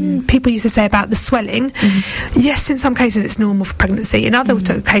get. So when people used to say about the swelling, yes, in some cases it's normal for pregnancy. In other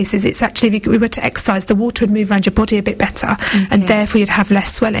cases, it's actually, if we were to exercise, the water would move around your body a bit better, and therefore you'd have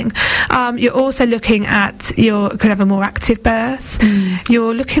less swelling. You're also looking at could have a more active birth.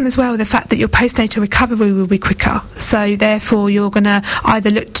 You're looking as well at the fact that your postnatal recovery will be quicker. So therefore you're going to either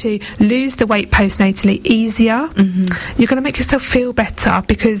look to lose the weight postnatally easier. You're going to make yourself feel better,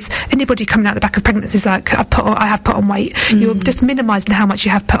 because anybody coming out the back of pregnancy is like, I have put on weight. You're just minimising how much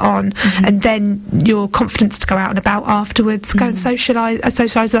you have put on, and then your confidence to go out and about afterwards, go and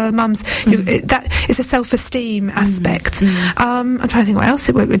socialise with other mums. That is a self-esteem aspect. I'm trying to think what else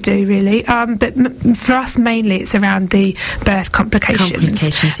it would do, really. But for us, mainly it's around the birth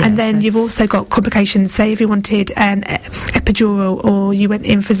complications. And then you've also got complications. Say if you wanted an epidural or you went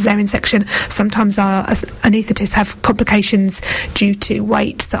in for caesarean section, sometimes our anaesthetists have complications due to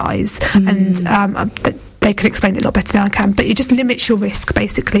weight size, and they can explain it a lot better than I can, but it just limits your risk,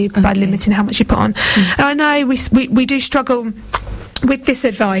 basically, by limiting how much you put on. And I know we do struggle with this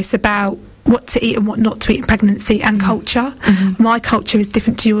advice about what to eat and what not to eat in pregnancy, and culture. My culture is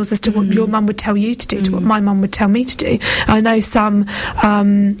different to yours as to what your mum would tell you to do, to what my mum would tell me to do. I know some...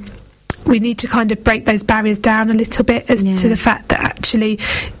 we need to kind of break those barriers down a little bit as to the fact that actually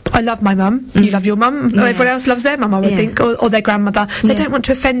I love my mum, you love your mum, everyone else loves their mum, I would think, or their grandmother. They don't want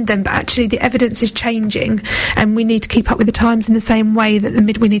to offend them, but actually the evidence is changing, and we need to keep up with the times in the same way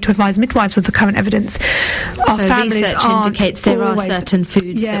that we need to advise midwives of the current evidence. Our families research indicates there are certain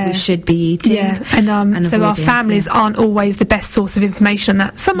foods that we should be eating. And so our families aren't always the best source of information on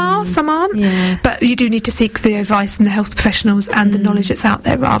that. Some are, some aren't. But you do need to seek the advice from the health professionals and the knowledge that's out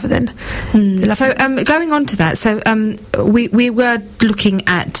there, rather than... So going on to that, so we were looking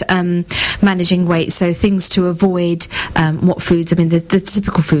at managing weight, so things to avoid, what foods, I mean the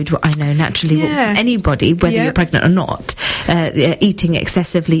typical food, what I know naturally anybody, whether you're pregnant or not, eating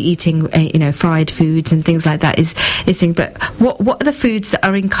excessively, eating fried foods and things like that is thing. But what are the foods that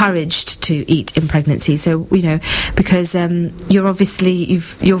are encouraged to eat in pregnancy? So because you're obviously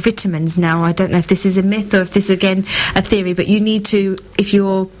your vitamins now, I don't know if this is a myth or if this is again a theory, but you need to, if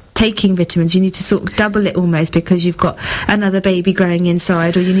you're taking vitamins, you need to sort of double it almost, because you've got another baby growing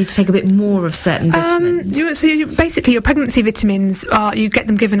inside, or you need to take a bit more of certain vitamins. Basically your pregnancy vitamins you get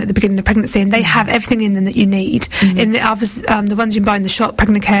them given at the beginning of pregnancy, and they have everything in them that you need. In the others, the ones you buy in the shop,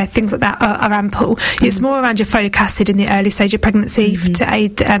 Pregnant Care, things like that are ample. It's more around your folic acid in the early stage of pregnancy to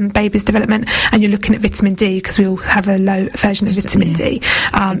aid baby's development, and you're looking at vitamin D, because we all have a low version of vitamin D.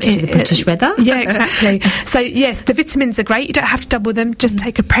 In the British weather. Exactly. So yes, the vitamins are great. You don't have to double them. Just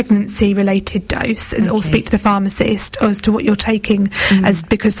take a pregnancy-related dose, and or speak to the pharmacist as to what you're taking,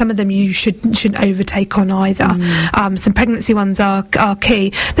 because some of them you shouldn't overtake on either. Some pregnancy ones are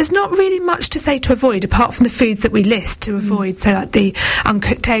key. There's not really much to say to avoid, apart from the foods that we list to avoid, so like the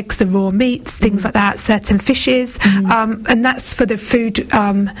uncooked eggs, the raw meats, things like that, certain fishes, and that's for the food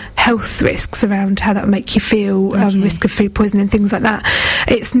health risks around how that will make you feel, risk of food poisoning, things like that.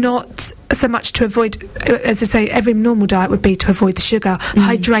 It's not so much to avoid, as I say, every normal diet would be to avoid the sugar,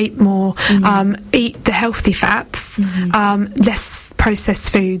 hydrate more, eat the healthy fats, less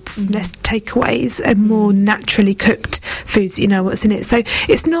processed foods, less takeaways, and more naturally cooked foods, you know what's in it. So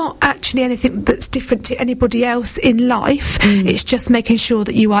it's not actually anything that's different to anybody else in life. It's just making sure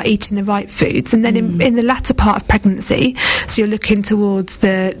that you are eating the right foods. And then in the latter part of pregnancy, so you're looking towards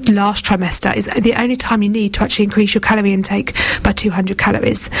the last trimester, is the only time you need to actually increase your calorie intake by 200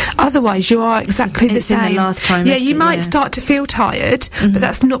 calories. Otherwise you are exactly the same. In the last trimester, you might start to feel tired, but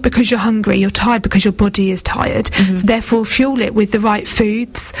that's not because you're hungry. You're tired because your body is tired. So therefore fuel it with the right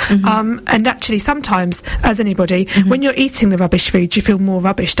foods. And actually sometimes, as anybody, when you're eating the rubbish foods, you feel more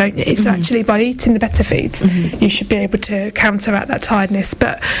rubbish, don't you? So actually by eating the better foods, you should be able to counteract that tiredness.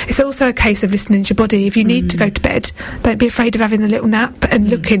 But it's also a case of listening to your body. If you need to go to bed, don't be afraid of having a little nap, and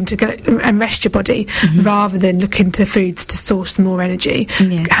looking to go and rest your body, rather than looking to foods to source more energy.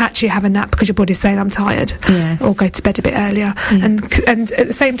 Actually have a nap because your body's saying I'm tired, or go to bed a bit earlier. And at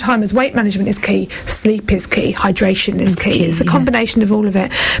the same time as weight management is key, sleep is key, hydration is key. It's a combination of all of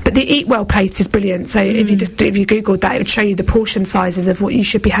it. But the Eat Well plate is brilliant. So if you Googled that, would show you the portion sizes of what you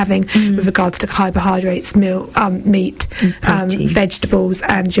should be having with regards to carbohydrates, milk, meat, vegetables,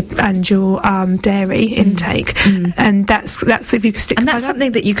 and your dairy intake. And that's if you stick. And that's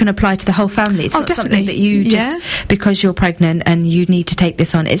something that you can apply to the whole family. It's not definitely. Something that you just because you're pregnant and you need to take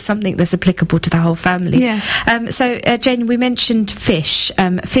this on. It's something that's applicable to the whole family. Yeah. So Jane, we mentioned fish.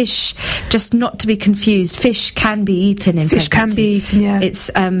 Fish, just not to be confused. Fish can be eaten in pregnancy. Fish can be eaten. Yeah.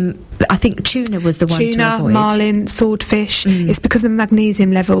 It's I think tuna was the one to avoid. Tuna, marlin, swordfish. It's because of the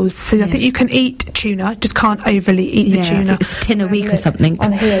magnesium levels. So I think you can eat tuna, just can't overly eat the tuna. I think it's a tin a week or something.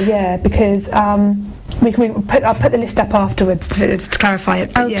 On here, because I'll put the list up afterwards to clarify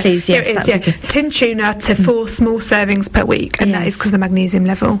it. But please, yes. Here it is, tin tuna to 4 small servings per week, and that is because of the magnesium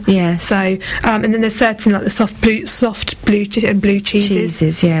level. Yes. So, and then there's certain like the soft blue and blue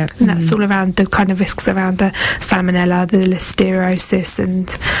cheeses. Yeah. And that's all around the kind of risks around the salmonella, the listeriosis, and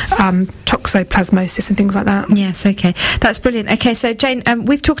toxoplasmosis and things like that. Yes. Okay, that's brilliant. Okay, so Jane,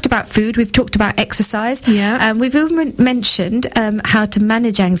 we've talked about food, we've talked about exercise. Yeah. We've even mentioned how to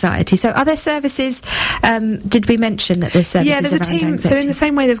manage anxiety. So, are there services? Did we mention that there's services? Yeah, there's a team. Anxiety? So in the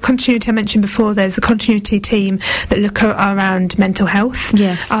same way the continuity I mentioned before, there's a continuity team that look around mental health.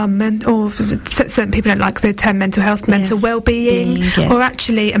 Yes. Or certain people don't like the term mental health, mental well-being, or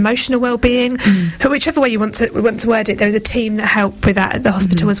actually emotional well-being. Whichever way you want to word it, there is a team that help with that at the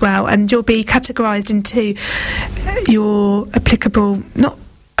hospital as well, and you'll be categorised into your applicable, not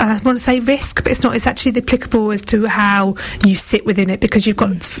I want to say risk, but it's not. It's actually applicable as to how you sit within it, because you've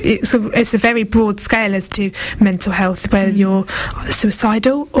got it's a very broad scale as to mental health, where you're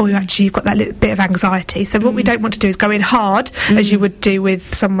suicidal or you've got that little bit of anxiety. So what we don't want to do is go in hard as you would do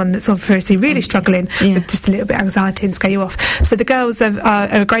with someone that's obviously really struggling with just a little bit of anxiety and scare you off. So the girls are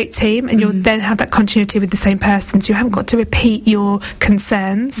a great team, and you'll then have that continuity with the same person, so you haven't got to repeat your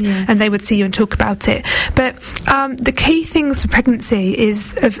concerns, and they would see you and talk about it. But the key things for pregnancy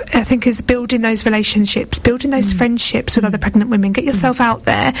is building those relationships, building those friendships with other pregnant women. Get yourself out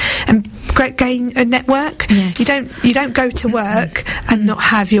there and gain a network. You don't go to work and not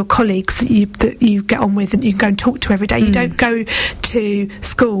have your colleagues that you get on with and you can go and talk to every day. You don't go to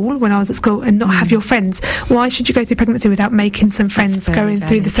school, when I was at school, and not have your friends. Why should you go through pregnancy without making some friends going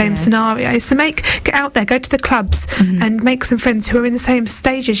through the same scenario? So get out there, go to the clubs and make some friends who are in the same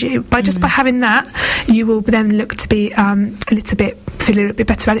stage as you. By having that, you will then look to be feel a little bit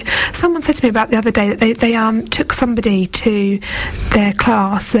better about it. Someone said to me about the other day that they took somebody to their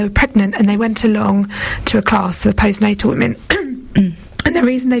class. They were pregnant and they went along to a class of postnatal women. And the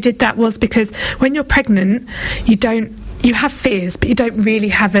reason they did that was because when you're pregnant, you have fears, but you don't really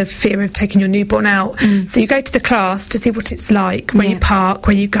have a fear of taking your newborn out. So you go to the class to see what it's like, where you park,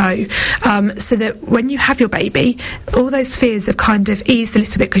 where you go, so that when you have your baby, all those fears have kind of eased a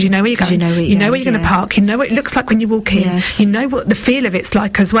little bit, because you know where you're going, you know where you're going to park, you know what it looks like when you walk in, you know what the feel of it's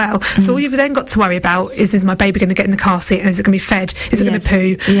like as well. So all you've then got to worry about is my baby going to get in the car seat, and is it going to be fed, is it going to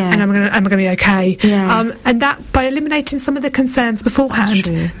poo, and am I going to be okay? And that, by eliminating some of the concerns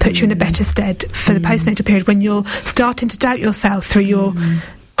beforehand, puts you in a better stead for the postnatal period, when you're starting to doubt yourself through your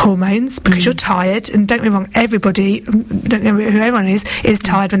hormones, because you're tired. And don't get me wrong, don't know who everyone is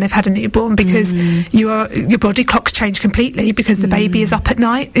tired when they've had a newborn, because your body clocks change completely, because the baby is up at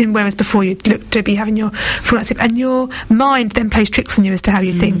night, and whereas before you'd look to be having your full night's sleep, and your mind then plays tricks on you as to how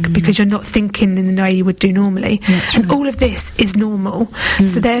you think, because you're not thinking in the way you would do normally. And all of this is normal.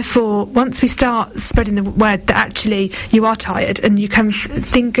 So therefore, once we start spreading the word that actually you are tired, and you can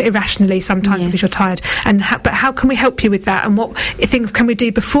think irrationally sometimes because you're tired, but how can we help you with that, and what things can we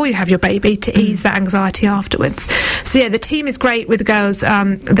do before you have your baby to ease that anxiety afterwards? So the team is great with the girls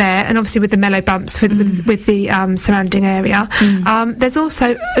there, and obviously with the mellow bumps with the surrounding area. There's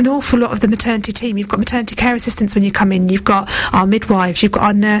also an awful lot of the maternity team. You've got maternity care assistants when you come in, you've got our midwives, you've got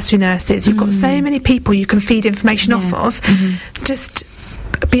our nursery nurses, you've got so many people you can feed information off of. Just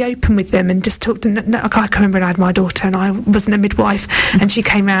be open with them and just talk to them. I can remember when I had my daughter and I wasn't a midwife, and she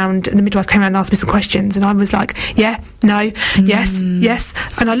came round, and the midwife came round and asked me some questions, and I was like, yes,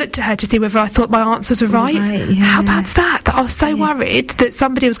 and I looked at her to see whether I thought my answers were right. How bad's that I was so worried that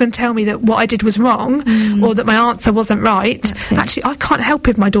somebody was going to tell me that what I did was wrong, or that my answer wasn't right. Actually, I can't help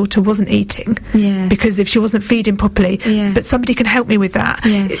if my daughter wasn't eating, because if she wasn't feeding properly, but somebody can help me with that.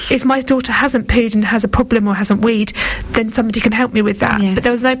 If my daughter hasn't pooed and has a problem or hasn't weed, then somebody can help me with that. But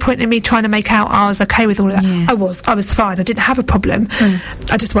there was no point in me trying to make out I was okay with all of that. I was fine, I didn't have a problem.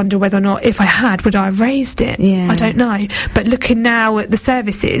 I just wonder whether or not, if I had, would I have raised it? I don't know. But looking now at the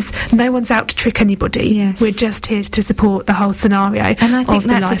services, no one's out to trick anybody. We're just here to support the whole scenario. And I think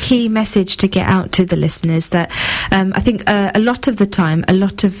that's a key message to get out to the listeners, that I think a lot of the time, a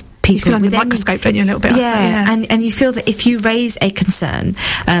lot of people. You feel under the microscope, don't you, a little bit? And you feel that if you raise a concern,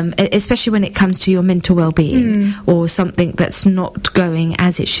 especially when it comes to your mental well-being or something that's not going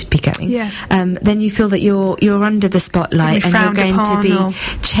as it should be going, then you feel that you're under the spotlight and you're going to be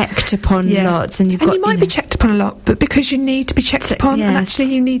checked upon lots, and you might be checked upon a lot, but because you need to be checked upon, and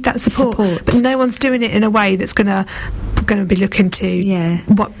actually you need that support. But no one's doing it in a way that's going to be looking to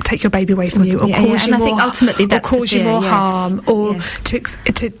take your baby away from you, or cause you more, ultimately or cause you more harm, or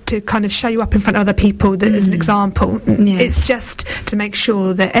to kind of show you up in front of other people as an example. It's just to make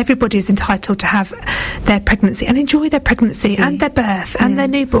sure that everybody is entitled to have their pregnancy and enjoy their pregnancy and their birth and their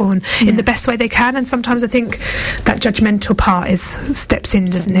newborn in the best way they can. And sometimes I think that judgmental part steps in,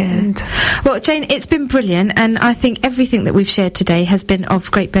 doesn't it? And well, Jane, it's been brilliant, and I think everything that we've shared today has been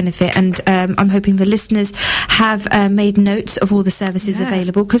of great benefit, and I'm hoping the listeners have made notes of all the services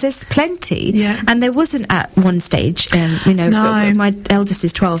available, because there's plenty, and there wasn't at one stage. My eldest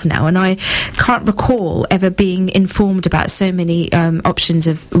is 12 now, and I can't recall ever being informed about so many options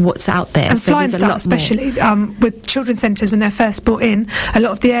of what's out there. And so Flying Start, especially with children's centres, when they're first brought in, a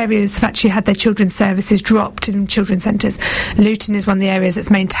lot of the areas have actually had their children's services dropped in children's centres. Luton is one of the areas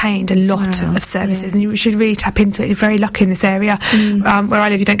that's maintained a lot of services, and you should really tap into it. You're very lucky in this area. Where I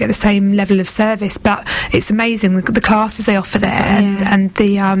live, you don't get the same level of service, but it's amazing the classes they offer there, and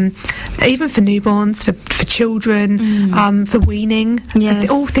the even for newborns, for children, for weaning,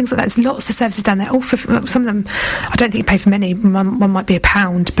 all things like that. There's lots of services down there. All for some of them, I don't think you pay for many. One might be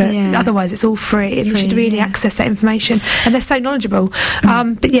 £1, but otherwise it's all free, and you should really access that information. And they're so knowledgeable.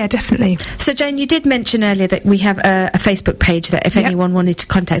 But yeah, definitely. So Jane, you did mention earlier that we have a Facebook page that if anyone wanted to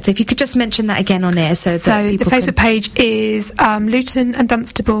contact, so if you could just mention that again on air, so that people the Facebook page is Luton and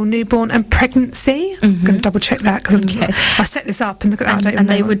Dunstable Newborn and Pregnancy. I'm going to double check that, because I set this up and look at that. And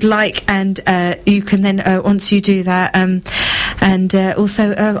they would like, and you can then once you do that, and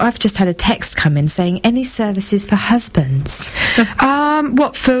also I've just had a text come in saying any services for husbands.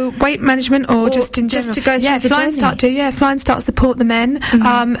 What, for weight management or just in general? Just to go through the Flying Start do. Flying Start support the men.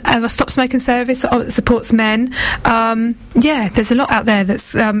 A Stop Smoking service supports men. There's a lot out there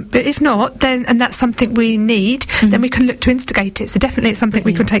that's. But if not, then and that's something we need, then we can look to instigate it. So definitely, it's something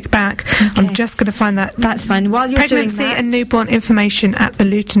we can take back. Okay. I'm just going to find that. That's fine. While you're pregnancy doing that, and newborn information at the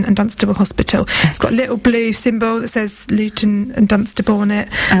Luton and Dunstable Hospital. It's got a little blue symbol that says Luton and Dunstable on it.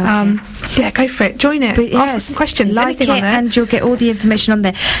 Go for it. Join it. Ask us some questions. Like it, and you'll get all the information on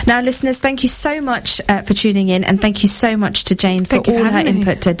there. Now, listeners, thank you so much for tuning in, and thank you so much to Jane for all her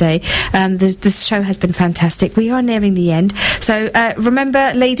input today. This show has been fantastic. We are nearing the end. So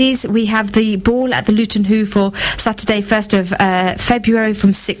remember, ladies, we have the ball at the Luton Hoo for Saturday, 1st of February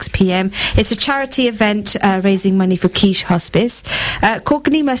from 6 p.m. It's a charity event raising money for Quiche Hospice.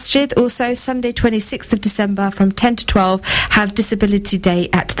 Corkney Masjid, also Sunday 26th of December from 10 to 12, have Disability Day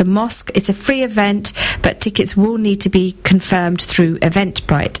at the mosque. It's a free event, but tickets will need to be confirmed through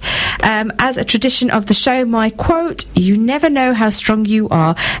Eventbrite. As a tradition of the show, my quote, "You never know how strong you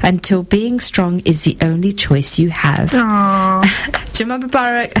are until being strong is the only choice you have." Jummah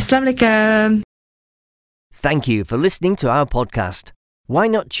Mubarak. Assalamu alaikum. Thank you for listening to our podcast. Why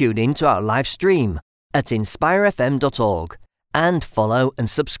not tune in to our live stream at inspirefm.org and follow and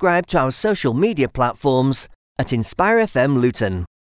subscribe to our social media platforms at Inspire FM Luton.